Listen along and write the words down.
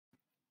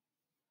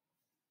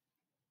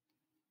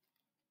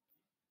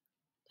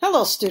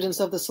Hello,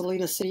 students of the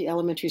Salinas City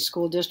Elementary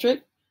School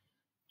District.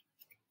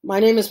 My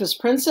name is Miss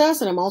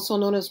Princess, and I'm also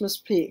known as Miss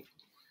P.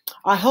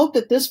 I hope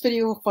that this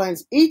video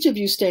finds each of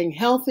you staying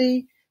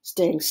healthy,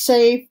 staying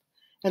safe,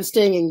 and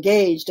staying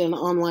engaged in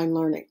online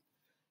learning.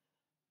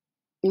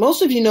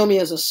 Most of you know me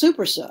as a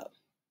super sub,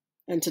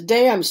 and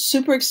today I'm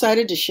super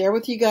excited to share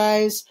with you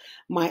guys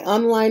my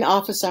online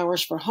office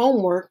hours for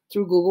homework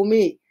through Google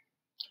Meet.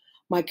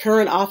 My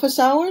current office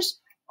hours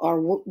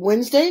are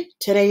Wednesday,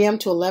 10 a.m.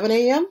 to 11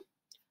 a.m.,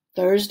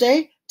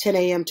 Thursday, 10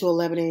 a.m. to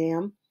 11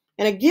 a.m.,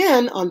 and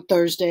again on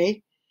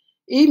Thursday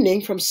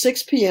evening from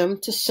 6 p.m.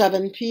 to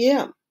 7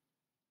 p.m.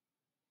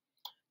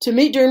 To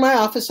meet during my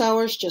office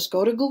hours, just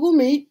go to Google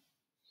Meet,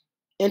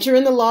 enter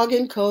in the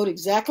login code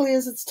exactly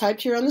as it's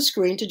typed here on the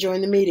screen to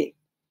join the meeting.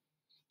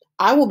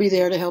 I will be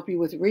there to help you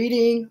with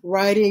reading,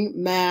 writing,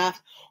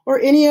 math, or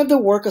any of the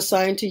work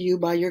assigned to you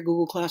by your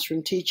Google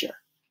Classroom teacher.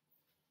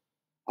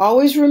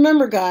 Always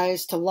remember,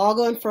 guys, to log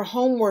on for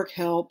homework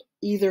help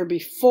either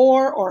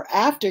before or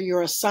after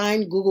your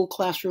assigned Google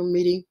Classroom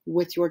meeting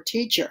with your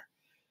teacher.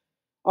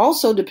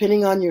 Also,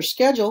 depending on your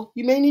schedule,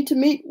 you may need to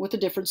meet with a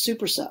different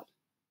super sub.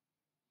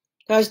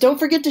 Guys, don't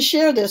forget to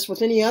share this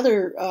with any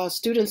other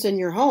students in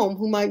your home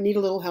who might need a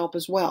little help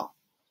as well.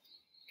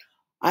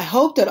 I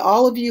hope that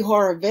all of you who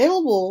are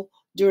available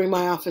during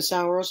my office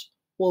hours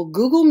will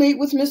Google Meet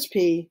with Miss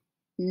P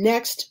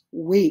next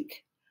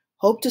week.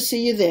 Hope to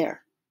see you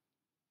there.